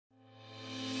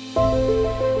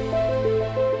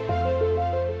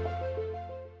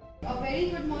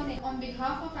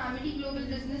behalf of Amity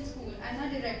Business School and our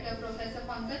director, Professor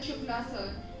Pankaj Shukla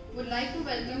sir, would like to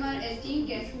welcome our esteemed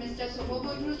guest, Mr.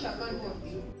 Subhobodhu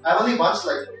Chakraborty. I have only one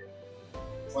slide for you.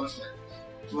 One slide.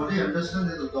 So what I understand,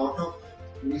 there's a lot of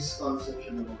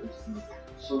misconception about this.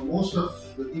 So most of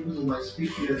the people who might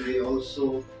speak here, they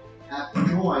also have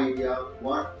no idea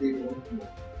what they don't know.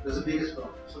 That's the biggest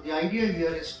problem. So the idea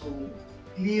here is to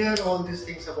clear all these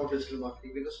things about digital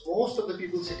marketing, because most of the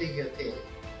people sitting here think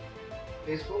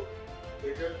Facebook,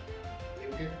 Twitter,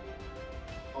 LinkedIn,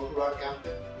 how to run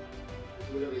campaign,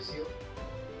 a little bit of SEO,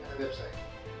 and a website.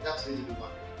 That's digital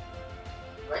marketing,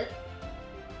 right?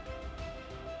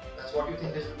 That's what you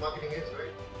think digital marketing is,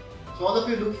 right? So all of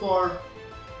you look for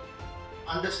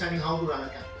understanding how to run a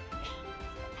campaign,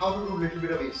 how to do a little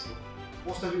bit of SEO.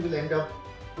 Most of you will end up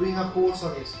doing a course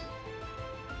on SEO.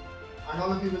 And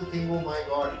all of you will think, oh my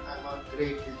god, I'm a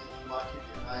great digital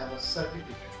marketer, I have a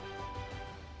certificate.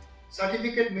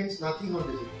 Certificate means nothing on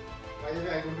digital. By the way,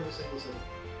 I don't have a single certificate.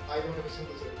 I don't have a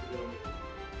single certificate on it.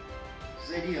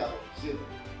 ZDR, zero.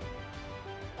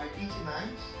 I teach in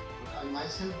IELTS, but I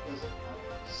myself doesn't have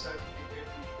a certificate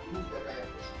to prove that I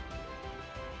have this.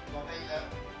 What I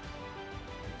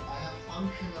have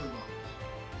functional knowledge.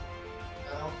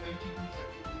 Around 20 to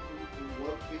 30 people who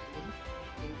work with me,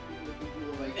 including the people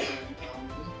who write around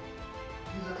me.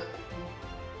 These are the people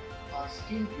who are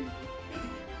skilled people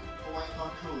who I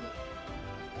control them.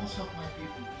 Most of my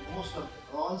people, most of them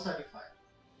are all certified,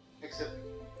 except me.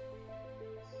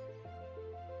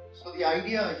 So the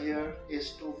idea here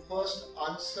is to first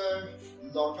answer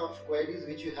a lot of queries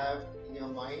which you have in your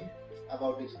mind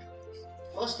about digital.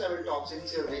 First I will talk,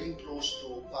 since you are very close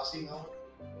to passing out,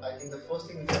 I think the first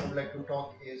thing which I would like to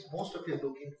talk is most of you are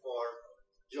looking for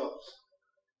jobs.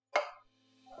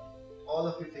 All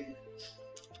of you think,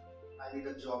 I need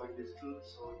a job in digital,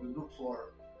 so you look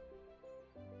for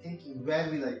thinking, where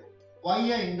will I go? Why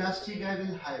an industry guy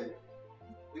will hire you?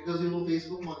 Because you know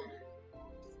Facebook marketing.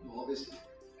 No, obviously.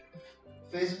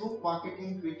 Facebook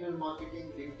marketing, Twitter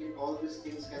marketing, LinkedIn, all these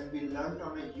things can be learned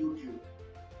on a YouTube.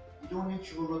 You don't need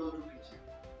Shubhabodhu to teach you.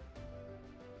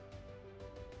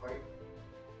 Right?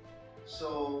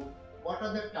 So, what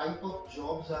are the type of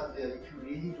jobs are there? If you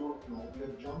really don't know,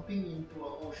 you're jumping into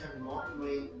an ocean not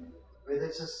knowing whether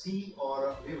it's a sea or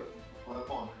a river or a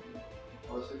pond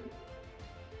or a swimming pool.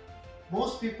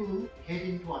 Most people get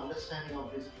into understanding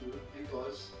of this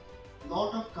because a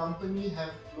lot of companies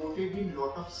have floated in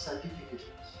lot of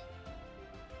certifications.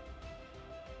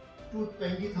 To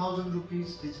 20,000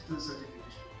 rupees digital certification.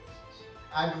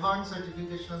 Advanced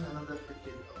certification another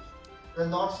 15,000. There are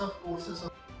lots of courses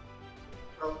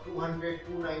from 200,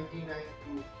 299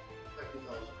 to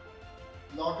 30,000.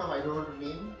 Lot of, I don't want to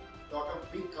name, lot of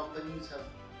big companies have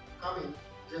come in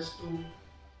just to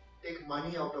take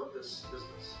money out of this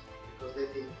business, because they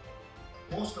think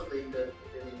most of the Indian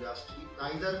industry,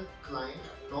 neither client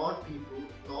nor people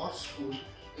nor school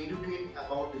educate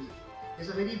about digital. It's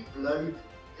a very blurry,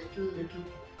 little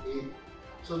area.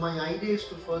 So my idea is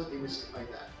to first demystify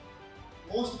that.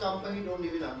 Most companies don't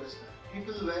even understand.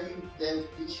 People value them,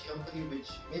 each company, which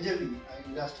majorly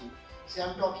industry. See,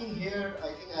 I'm talking here, I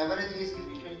think average age will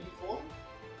be 24.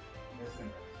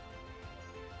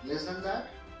 Less than that.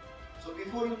 So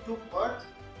before you took birth,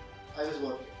 I was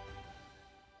working.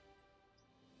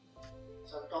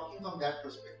 So I'm talking from that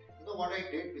perspective. You know what I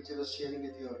did, which I was sharing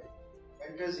with you already.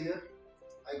 Enters here,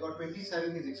 I got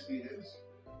 27 years experience.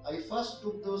 I first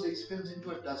took those experience into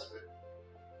a dustbin.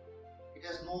 It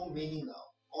has no meaning now.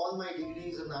 All my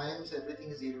degrees and IIMs, everything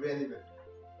is irrelevant.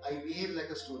 I behave like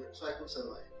a student, so I could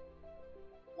survive.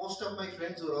 Most of my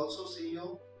friends who are also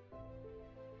CEO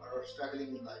are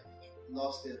struggling in life,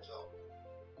 lost their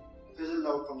job, fizzled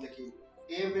out from the queue.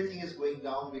 Everything is going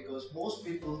down because most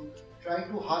people try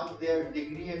to hug their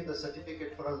degree and the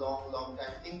certificate for a long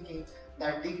time, thinking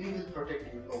that degree will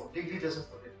protect you. No, degree doesn't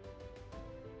protect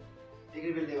you.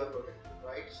 Degree will never protect you,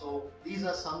 right? So these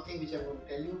are something which I'm going to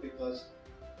tell you, because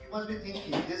you must be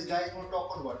thinking, this guy is going to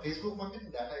talk on what? Facebook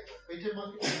marketing, that I know. Twitter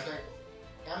marketing, that I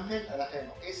know. Campaign, that I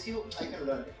know. SEO, I can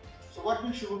learn it. So what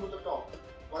will Shubhabodhu talk?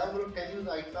 What I'm going to tell you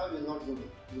right now, you will not Google.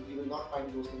 You will not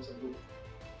find those things on Google.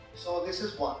 So this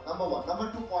is one, number one.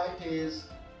 Number 2 point is,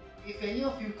 if any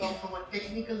of you come from a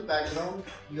technical background,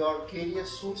 your career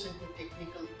suits into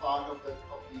technical part of the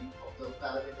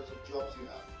parameters of jobs you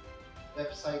have.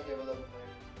 Website development,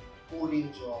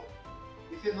 coding job.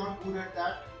 If you're not good at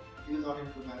that, you will not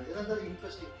into manage. Another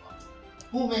interesting part.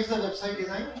 Who makes the website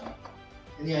design?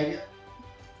 Any idea?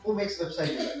 Who makes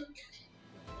website design?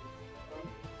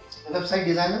 The website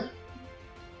designer?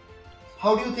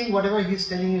 How do you think whatever he is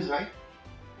telling you is right?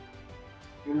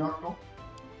 You will not know.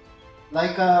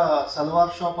 Like a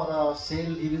salwar shop or a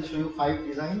sale, he will show you 5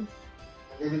 designs,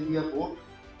 and there will be a vote,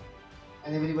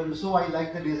 and everybody will, so I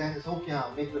like the design, it's okay,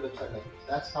 make the website like this.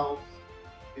 That's how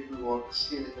people work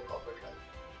still in the corporate life.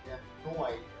 They have no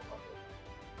idea about it.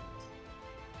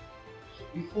 So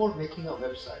before making a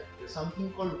website, there's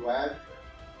something called wireframe.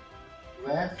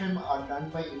 Wireframe are done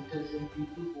by intelligent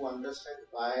people who understand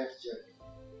buyer's journey.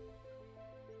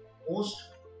 Most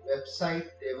website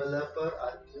developers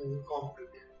are incompetent.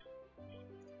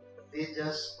 They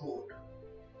just code.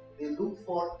 They look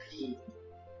for theme,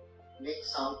 make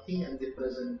something and they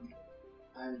present it.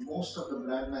 And most of the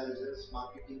brand managers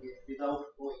marketing it without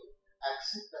knowing,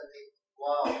 accept and think,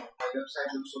 wow, my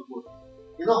website looks so good.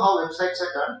 You know how websites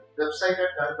are done? Websites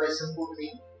are done by simple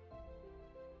thing.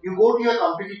 You go to your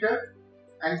competitor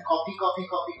and copy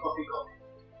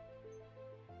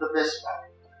the best part.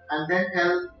 And then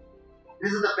tell,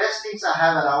 these are the best things I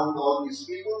have around all these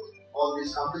people, all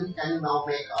this company, can you now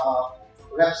make a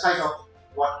website of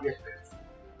what we have built?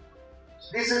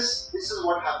 So this is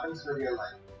what happens in real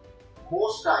life.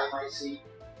 Most time I see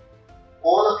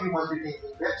all of you must be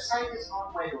thinking, website is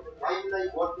not my domain. Why will I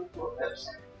work into a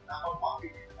website? I'm a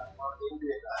marketer, I'm not going to do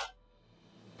that.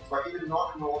 But you will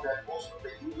not know that most of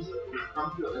the users will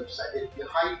come to your website, there will be a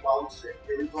high bounce rate,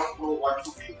 they will not know what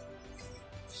to click.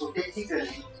 So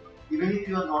technically, even if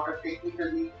you are not a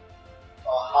technically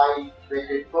high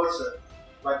rated person,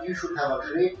 but you should have a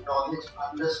great knowledge,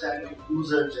 understanding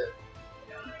user journey.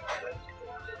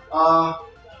 A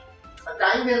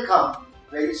time will come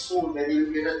very soon when you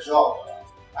will get a job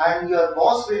and your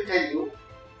boss will tell you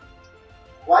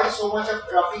why so much of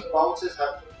traffic bounce is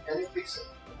happening. Can you fix it?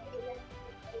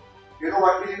 You know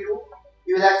what will you do?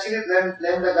 You will actually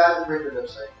blame the guy who made the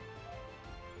website,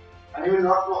 and you will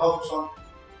not know how to solve it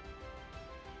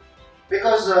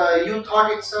because you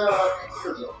thought it's a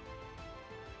technical job.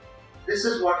 This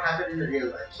is what happened in the real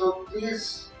life. So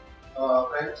please,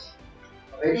 friends,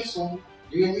 very soon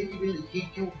reality will hit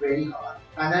you very hard,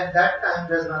 and at that time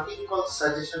there's nothing called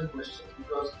suggestion questions,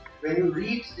 because when you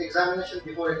read examination,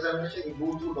 before examination you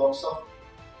go through lots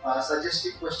of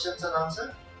suggestive questions and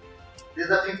answers. This is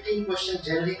the 15 question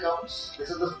generally comes. This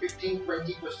is the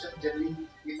 15-20 question generally.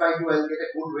 If I do, I'll get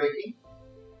a good rating.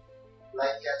 Like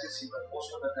catches you, but most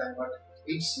of the time what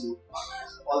hits you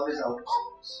is always out of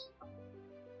syllabus.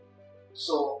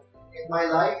 So in my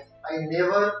life, I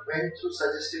never went through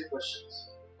suggestive questions.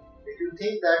 If you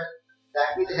think that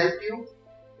that will help you,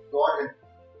 God help you.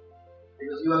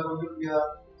 Because you are going to be an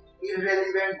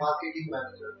irrelevant marketing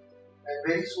manager, and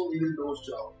very soon you will lose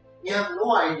job. You have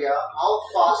no idea how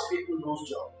fast people lose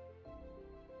job.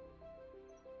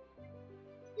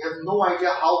 You have no idea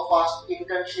how fast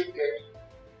internship get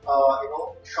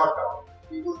shut down.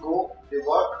 People go, they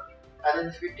work, and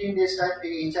in 15 days time,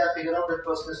 HR figure out that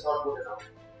person is not good enough.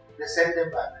 They send them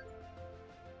back.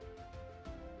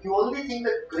 You only think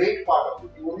the great part of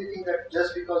it. You only think that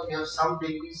just because you have some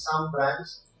degrees, some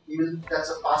brands, that's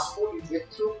a passport you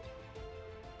get through.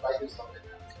 Life is not like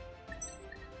that.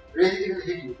 Reality will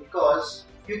hit you because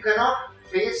you cannot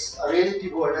face a reality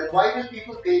world. And why will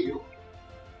people pay you?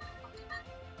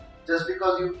 Just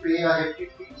because you pay a hefty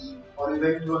fees, or you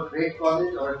went to a great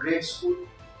college or a great school?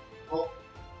 No.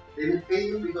 They will pay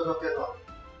you because of your knowledge.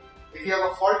 If you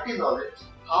have a faulty knowledge,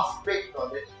 half-baked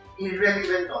knowledge,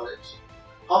 irrelevant knowledge.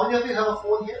 How many of you have a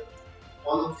phone here?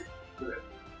 All of you. Good.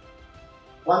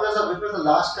 When was the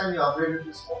last time you upgraded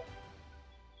this phone?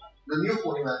 The new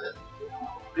phone, imagine.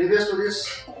 Previous to this,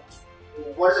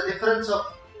 what is the difference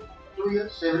of 2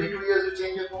 years? Every 2 years you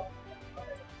change your phone?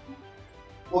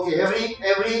 Okay, every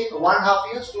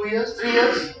 1.5 years, 2 years, 3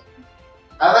 years?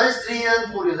 Average 3 years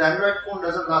and 4 years. Android phone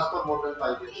doesn't last for more than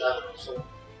 5 years. So,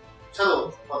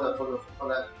 chalo, for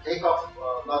the take of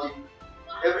logic,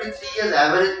 every 3 years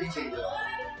average we change it.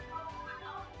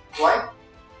 Why?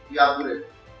 You upgrade.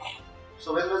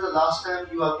 So when was the last time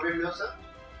you upgrade yourself?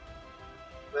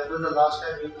 When was the last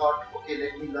time you thought, okay,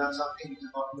 let me learn something which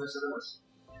is not in the syllabus?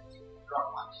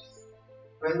 Not much.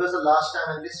 When was the last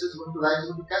time, and this is going to life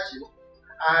is going to catch you,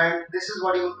 and this is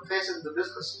what you're going to face in the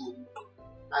business school.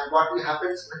 And what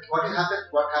happens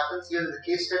here is a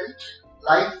case study.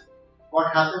 Life,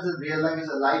 what happens in real life is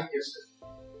a life case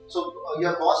study. So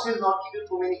your boss will not give you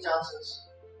too many chances.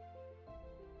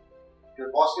 Your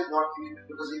boss will not give you,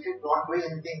 because if you're not doing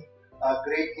anything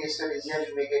great case studies here,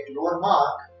 you may get lower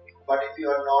mark. But if you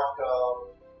are not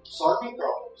solving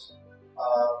problems,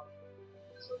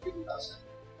 this is what people does.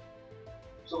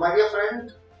 So my dear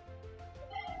friend,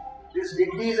 these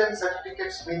degrees and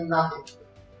certificates mean nothing.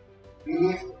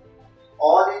 Believe me,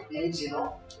 all it needs, is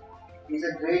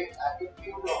a great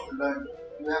attitude of learning.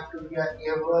 You have to be an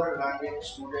ever-learning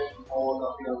student all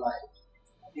of your life.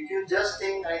 If you just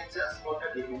think I just got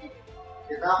a degree,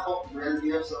 enough of 12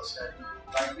 years of study,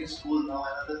 life is school now,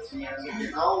 another 3 years, okay,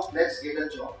 now let's get a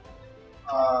job.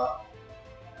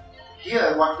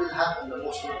 Here what will happen, the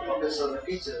most of the professors or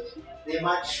teachers, they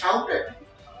might shout at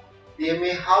you, they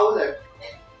may howl at you,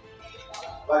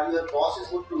 but your boss is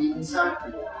going to insult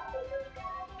you.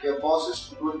 Your boss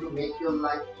is going to make your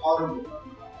life horrible.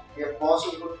 Your boss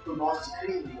is going to not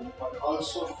screen you, but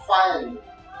also fire you.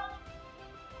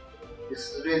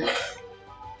 This is really.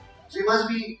 So you must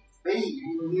be very,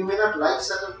 you may not like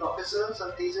certain professors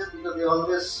and teachers because they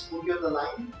always put you on the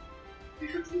line. You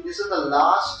should be, this is the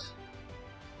last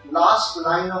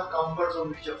line of comfort zone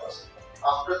which of us.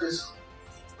 After this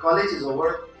college is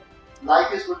over,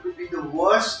 life is going to be the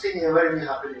worst thing ever will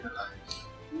happen in your life.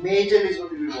 Majorly is going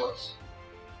to be worse.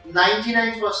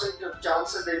 99% of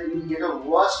chances that you will get a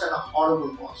worst and a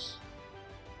horrible boss.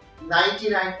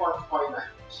 99.59%.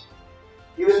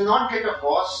 You will not get a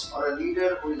boss or a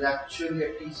leader who is actually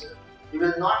a teacher. You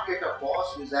will not get a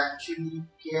boss who is actually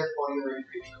care for your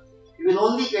education. You will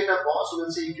only get a boss who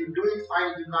will say, if you do it,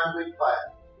 fine. If you can't do it,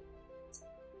 fine.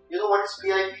 You know what is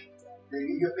PIP? They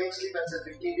give you a pink slip and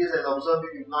say 15 days I'll observe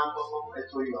it, you can't perform, I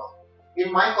throw you out.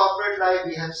 In my corporate life,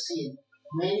 we have seen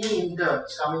many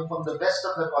interns coming from the best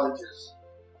of the colleges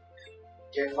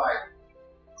get fired.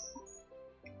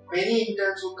 Many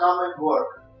interns who come and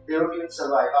work, they don't even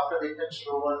survive. After the internship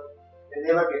over, they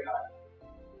never get hired.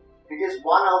 It is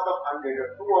 1 out of 100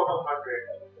 or 2 out of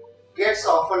 100 gets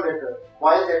an offer letter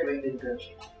while they are doing the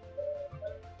internship.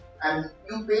 And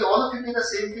you pay, all of you pay the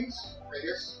same fees, I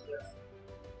guess. Yes.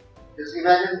 Just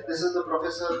imagine this is the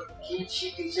professor,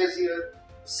 she teaches here,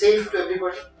 same to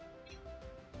everybody.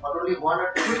 But only 1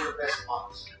 or 2 have the best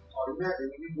marks. Or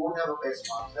imagine if you don't have a best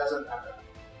marks, doesn't matter.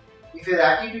 If your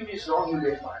attitude is wrong, you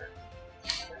get fired.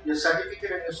 Your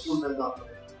certificate and your school will not do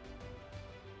it.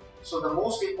 So the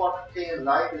most important thing in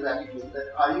life is attitude.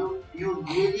 That do you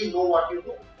really know what you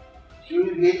know? Do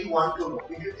you really want to know?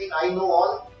 If you think I know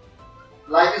all,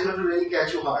 life is going to really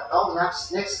catch you hard. Now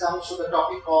next comes to the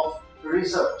topic of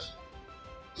research.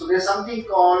 So there's something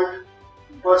called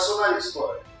personal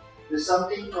expert. There's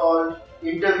something called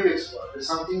interview expert. There's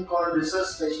something called research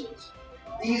specialist.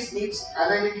 These needs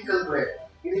analytical brain.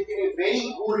 You need to be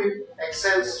very good in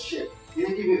Excel sheet. You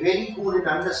need to be very good in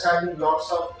understanding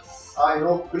lots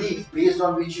of brief based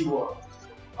on which you work.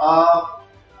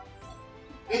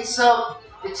 It's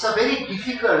a very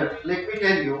difficult, let me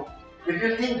tell you. If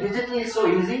you think digital is so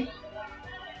easy,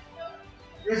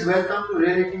 please welcome to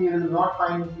reality. You will not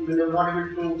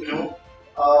able to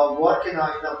work in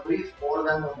a brief more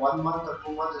than 1 month or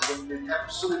 2 months is going to be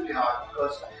absolutely hard,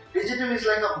 because digital is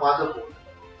like a motherboard.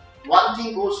 One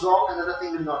thing goes wrong, another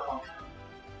thing will not function.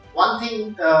 One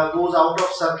thing goes out of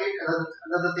circuit,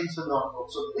 another things will not work.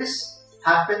 So this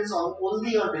happens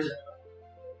only on digital.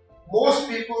 Most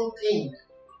people think,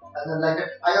 and then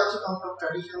I also come from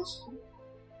traditional school.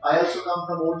 I also come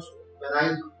from old school.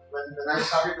 When I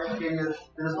started my career,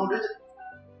 there was no digital.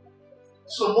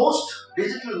 So most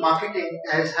digital marketing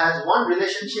has one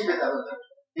relationship with another.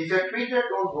 If your Twitter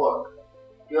don't work,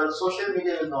 your social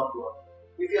media will not work.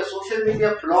 If your social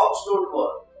media blogs don't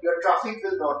work, your traffic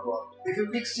will not work. If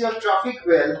you fix your traffic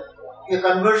well, your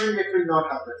conversion rate will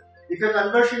not happen. If your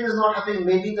conversion is not happening,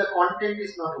 maybe the content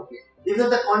is not okay. Even if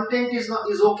the content is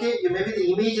okay, maybe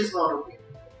the image is not okay.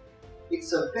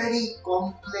 It's a very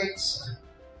complex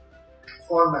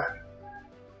format.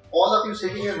 All of you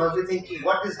sitting here must be thinking,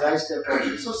 what this guy step for?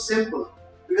 It's so simple.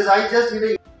 Because I just did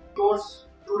a course,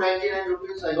 299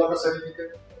 rupees, I got a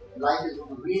certificate. Life is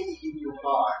going to really hit you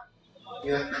hard.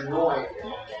 You have no idea.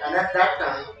 And at that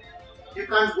time, you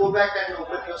can't go back and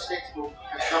open your textbook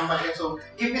and come back and so,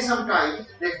 give me some time,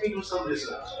 let me do some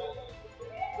research.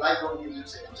 Life don't give you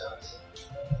second chance.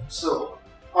 So,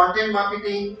 content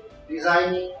marketing,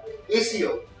 designing,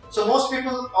 SEO. So most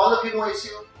people, all of you know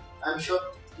SEO, I'm sure,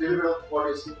 a little bit of what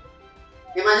SEO.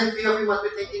 Imagine 3 of you must be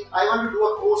thinking, I want to do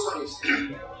a course on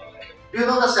SEO. Do you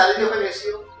know the salary of an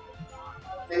SEO?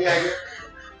 Any idea?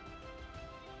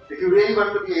 If you really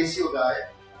want to be an SEO guy,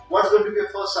 what's going to be your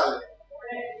first salary?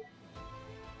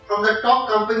 From the top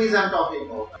companies I'm talking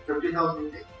about, 15,000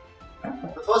 rupees.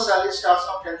 The first salary starts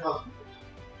from 10,000.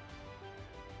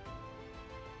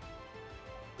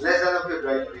 Less than of your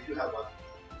driver if you have one.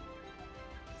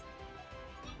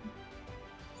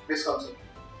 This concept.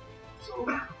 So,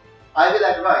 I will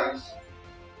advise,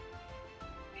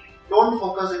 don't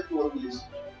focus it to only this.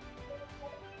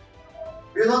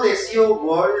 Do you know the SEO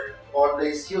world or the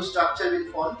SEO structure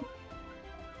will fall?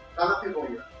 None of you know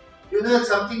here. You know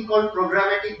something called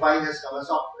programmatic buying has come, a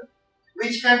software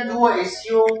which can do a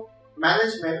SEO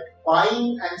management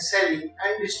buying and selling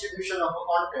and distribution of a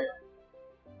content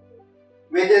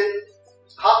within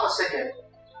half a second,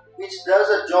 which does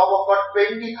a job of a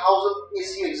 20,000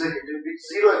 AC executive with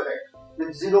zero effect,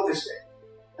 with zero mistake.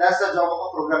 That's the job of a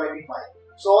programmatic mind.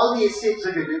 So all the AC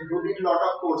executives who did a lot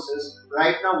of courses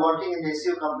right now working in an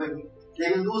SEO company,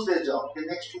 they will lose their job in the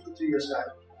next 2 to 3 years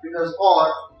time, because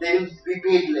or they will be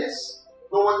paid less.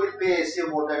 No one will pay SEO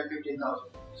more than 15,000.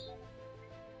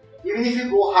 Even if you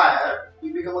go higher,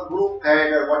 you become a group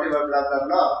head or whatever, blah blah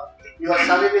blah, your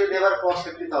salary will never cross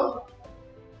 50,000.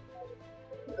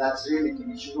 That's reality,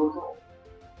 which you don't know.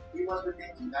 You must be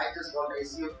thinking, I just got an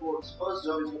SEO course, first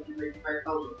job is going to be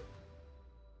 25,000.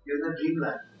 You're in the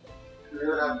dreamland. It will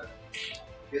never happen.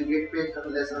 You'll get paid for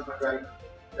less than a driver.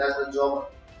 That's the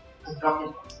job I'm talking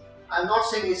about. I'm not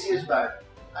saying SEO is bad.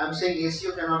 I'm saying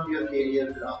SEO cannot be your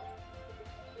career graph.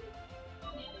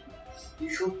 You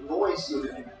should know SEO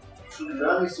technique. You should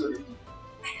learn SEO technique.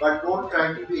 But don't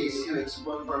try to be SEO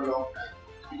expert for a long time,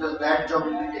 because that job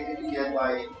will be taken care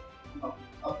by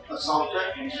a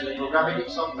software, which is a programmatic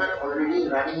software already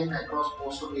running in across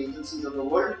most of the agencies of the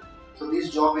world. So this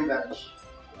job will vanish.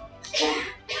 Okay.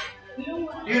 Do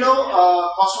you know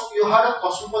you heard of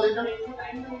Cosmopolitan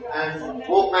and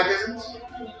Vogue magazines?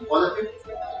 All of you?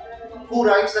 Who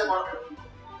writes the content?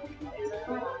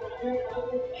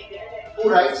 Who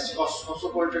writes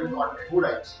Cosmopolitan content? Who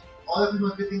writes? All of you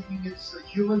must be thinking it's a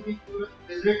human being.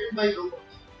 It's written by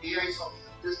robots, AI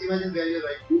software. Just imagine where you're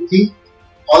right. You think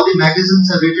all the magazines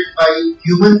are written by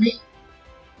human beings?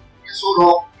 You're so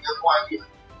wrong. You have no idea.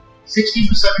 60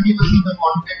 to 70% of the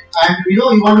content. And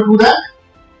you want to do that?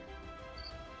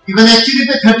 You can actually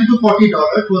pay $30 to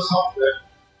 $40 to a software.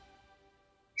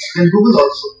 You can Google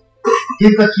also.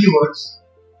 Give the keywords.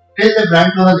 Tell the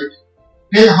brand knowledge.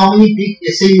 Tell how many big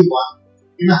essay you want.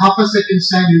 In a half a second's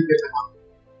time, you get the content.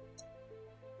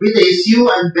 With SEO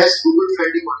and best Google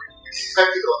friendly content, $30,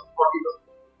 $40.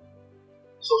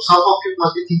 So some of you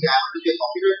must be thinking, I want to get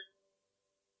copyright.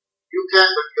 You can,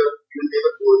 but you'll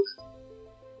never do it.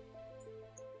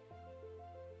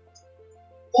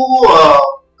 Who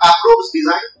approves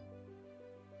design?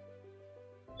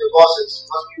 Your bosses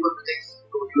must be able to think.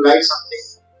 You write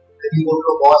something, then you go to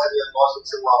a boss and your boss will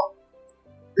say, wow,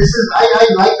 this is, I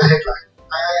like the headline.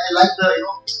 I like the,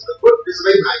 the good, this is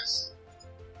very nice.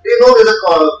 There's a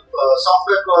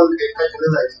software called Headline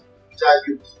Analyzer, which I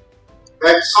use.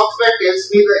 That software tells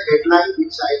me the headline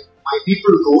which my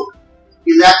people wrote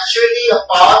is actually a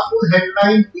powerful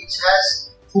headline which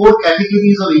has 4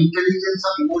 categories of intelligence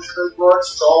of emotional words,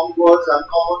 strong words,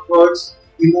 uncommon words,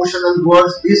 emotional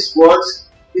words. These words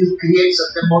will create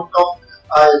certain amount of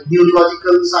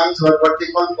neurological signs, or what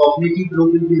they call cognitive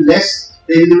load will be less.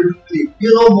 They will be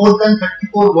clear. More than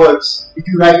 34 words. If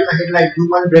you write in a headline,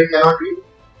 human brain cannot read.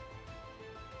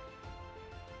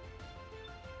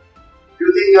 Do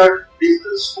you think your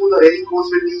digital school or any course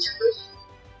will teach you this?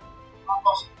 Not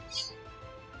possible.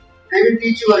 They will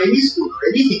teach you, or any school, or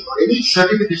anything, or any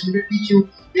certification will teach you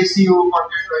SEO,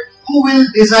 content writing. Who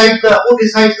decides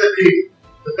the grading?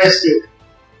 The best grading.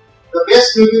 The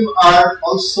best grading are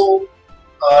also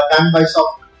done by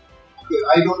software. Okay,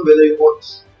 I don't know whether it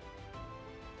works.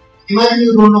 Imagine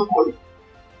you don't know coding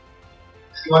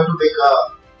and you want to make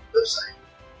a website.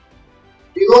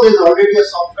 There's already a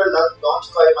software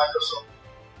launched by Microsoft.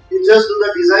 You just do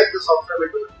the design, the software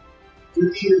will do it. Do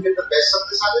you think you get the best of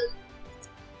the salary?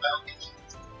 I don't think so.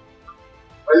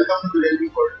 Welcome to the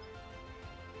reality world.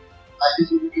 I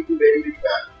think you need to be very, very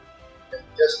bad.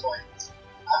 Just point.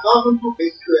 I'm not going to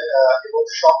make you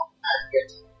shocked and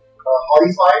get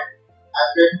horrified and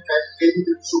then tell you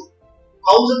the truth.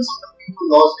 Thousands of people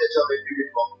lost their job every day.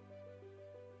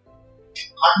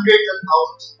 Hundreds and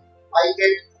thousands. I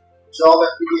get job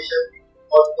application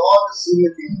for not a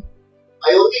single thing.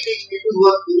 I only teach people who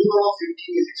have minimum of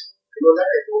 15 years experience. You know that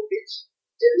I don't teach.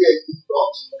 Generally I teach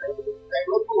talks, but I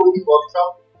don't do only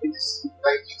workshop which is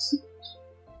writing CEOs.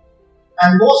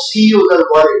 And most CEOs are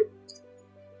worried.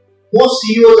 Most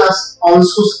CEOs are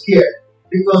also scared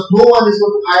because no one is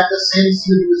going to hire the same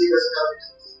CEO using as a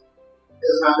business. He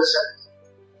doesn't understand it.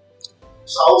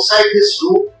 So outside this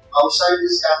room, outside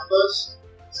this campus,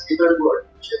 it's a different world.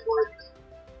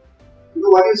 You know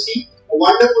what you see? A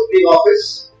wonderful big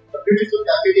office, a beautiful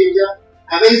cafeteria,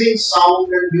 amazing sound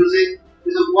and music.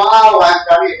 You say, wow, I've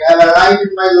done it. I've arrived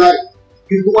in my life.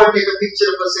 You go and take a picture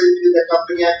of a selfie with the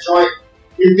company I joined.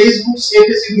 In Facebook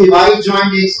status, you give, I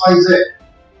joined XYZ.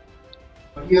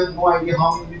 But you have no idea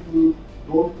how many people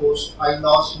don't post, I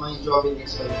lost my job in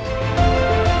XYZ.